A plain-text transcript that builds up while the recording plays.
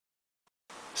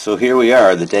So here we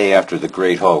are, the day after the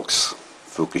great hoax,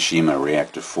 Fukushima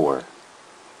Reactor 4.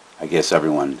 I guess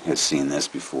everyone has seen this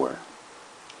before.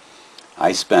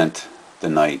 I spent the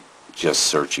night just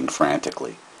searching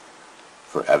frantically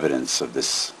for evidence of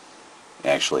this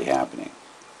actually happening.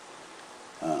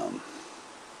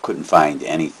 Couldn't find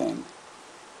anything.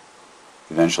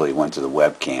 Eventually went to the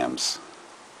webcams.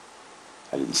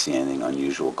 I didn't see anything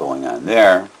unusual going on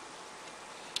there.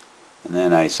 And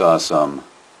then I saw some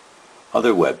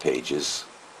other web pages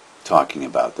talking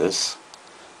about this.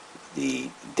 The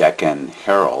Deccan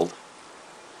Herald.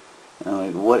 And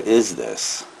I'm like, what is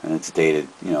this? And it's dated,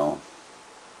 the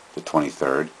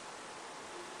 23rd.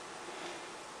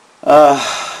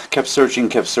 Kept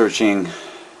searching.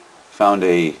 Found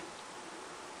a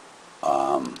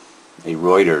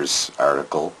Reuters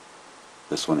article.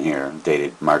 This one here,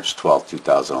 dated March 12,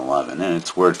 2011, and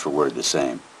it's word for word the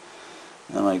same.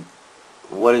 And I'm like,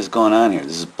 what is going on here?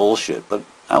 This is bullshit. But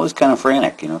I was kind of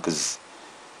frantic, because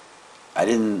I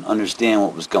didn't understand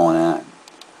what was going on.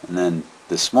 And then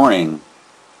this morning,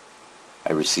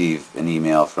 I received an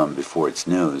email from Before It's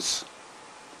News,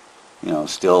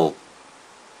 still,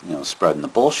 spreading the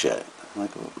bullshit. I'm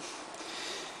like,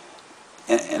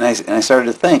 and I started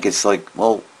to think, it's like,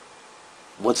 well,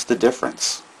 what's the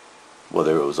difference,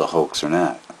 whether it was a hoax or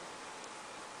not?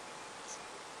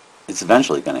 It's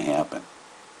eventually going to happen.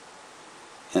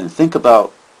 And think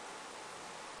about,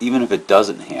 even if it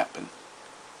doesn't happen,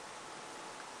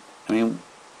 I mean,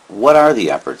 what are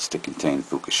the efforts to contain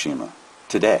Fukushima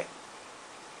today?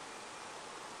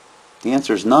 The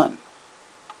answer is none.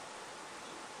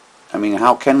 I mean,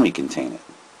 how can we contain it?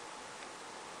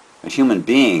 A human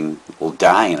being will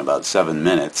die in about 7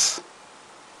 minutes,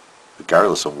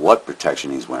 regardless of what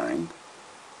protection he's wearing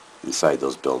inside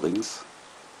those buildings.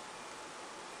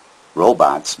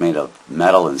 Robots made of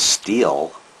metal and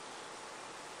steel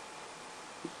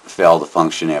fail to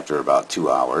function after about 2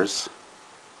 hours.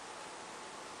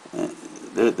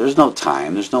 There's no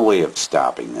time. There's no way of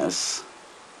stopping this.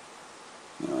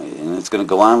 And it's going to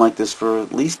go on like this for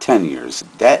at least 10 years.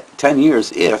 10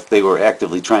 years if they were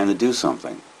actively trying to do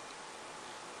something.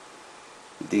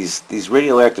 These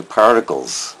radioactive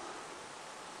particles,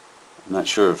 I'm not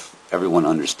sure if everyone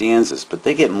understands this, but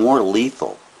they get more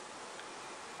lethal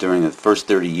during the first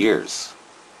 30 years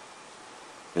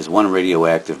as one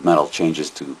radioactive metal changes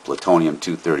to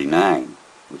plutonium-239,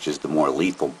 which is the more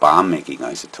lethal bomb-making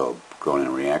isotope grown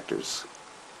in reactors.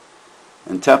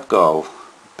 And TEPCO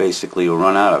basically will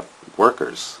run out of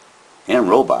workers and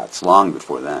robots long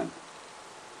before then.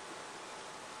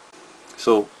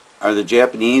 So, are the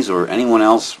Japanese or anyone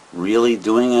else really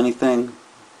doing anything?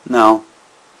 No.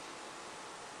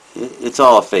 It's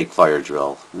all a fake fire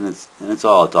drill, and it's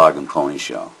all a dog and pony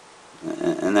show.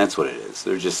 And that's what it is.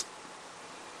 They're just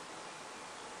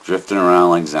drifting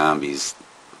around like zombies.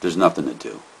 There's nothing to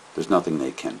do. There's nothing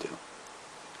they can do.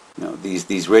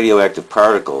 These radioactive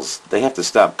particles, they have to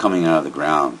stop coming out of the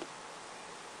ground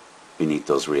beneath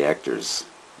those reactors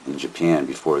in Japan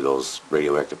before those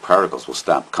radioactive particles will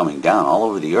stop coming down all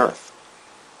over the earth.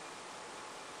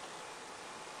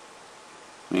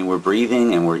 I mean, we're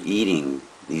breathing and we're eating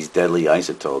these deadly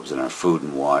isotopes in our food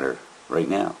and water right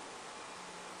now.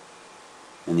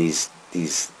 And these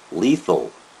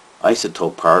lethal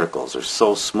isotope particles are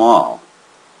so small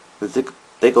that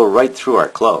they go right through our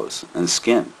clothes and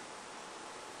skin,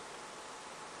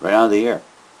 right out of the air.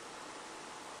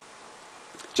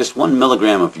 Just 1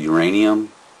 milligram of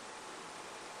uranium,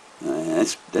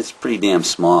 that's pretty damn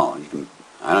small.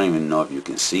 I don't even know if you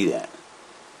can see that,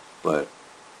 but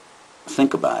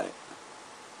think about it.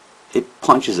 It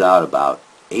punches out about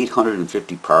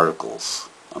 850 particles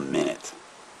a minute.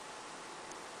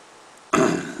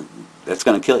 That's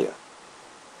going to kill you.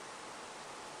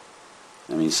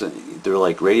 I mean, so they're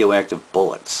like radioactive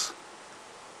bullets,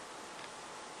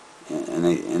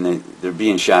 and they're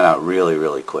being shot out really,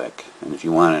 really quick. And if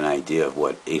you want an idea of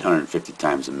what 850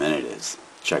 times a minute is,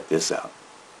 check this out.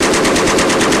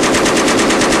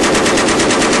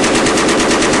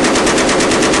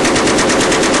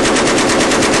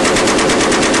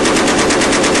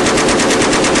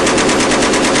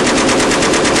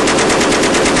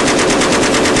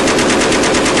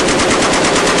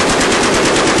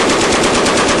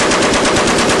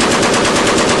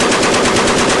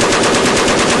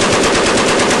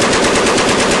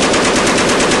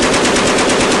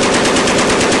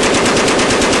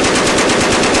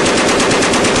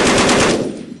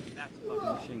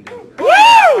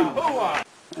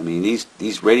 I mean,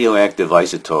 these radioactive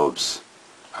isotopes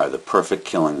are the perfect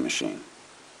killing machine.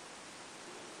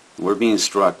 We're being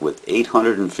struck with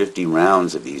 850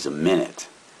 rounds of these a minute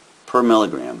per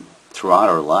milligram throughout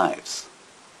our lives.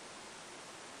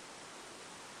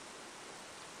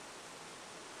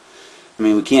 I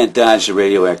mean, we can't dodge the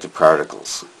radioactive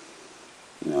particles.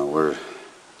 You know,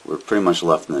 we're pretty much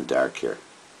left in the dark here.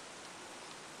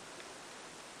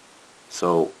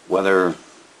 So whether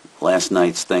last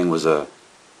night's thing was a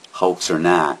hoax or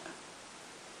not,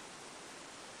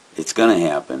 it's going to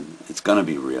happen. It's going to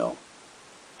be real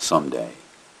someday.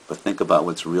 But think about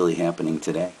what's really happening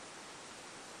today.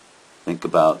 Think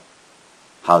about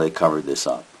how they covered this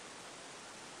up.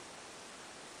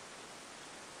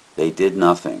 They did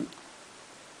nothing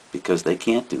because they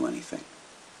can't do anything.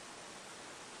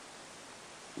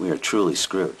 We are truly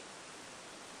screwed.